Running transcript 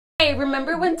Hey,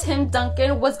 remember when Tim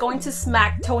Duncan was going to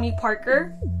smack Tony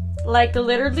Parker? Like,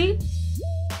 literally?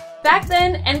 Back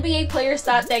then, NBA players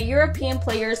thought that European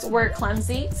players were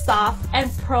clumsy, soft,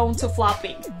 and prone to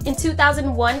flopping. In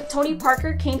 2001, Tony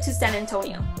Parker came to San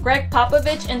Antonio. Greg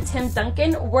Popovich and Tim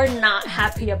Duncan were not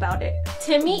happy about it.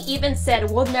 Timmy even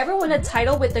said, "We'll never win a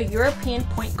title with a European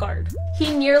point guard."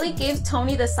 He nearly gave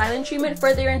Tony the silent treatment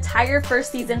for their entire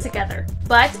first season together.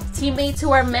 But teammates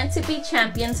who are meant to be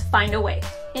champions find a way.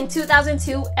 In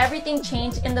 2002, everything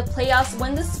changed in the playoffs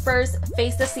when the Spurs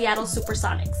faced the Seattle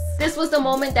Supersonics. This was the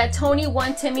moment that Tony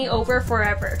won Timmy over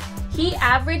forever. He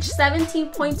averaged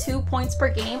 17.2 points per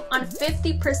game on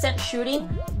 50% shooting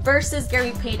versus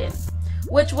Gary Payton,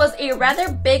 which was a rather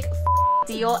big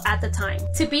deal at the time.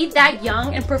 To be that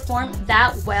young and perform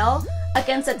that well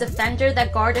against a defender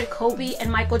that guarded Kobe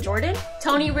and Michael Jordan,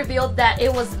 Tony revealed that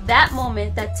it was that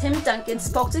moment that Tim Duncan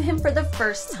spoke to him for the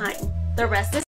first time. The rest is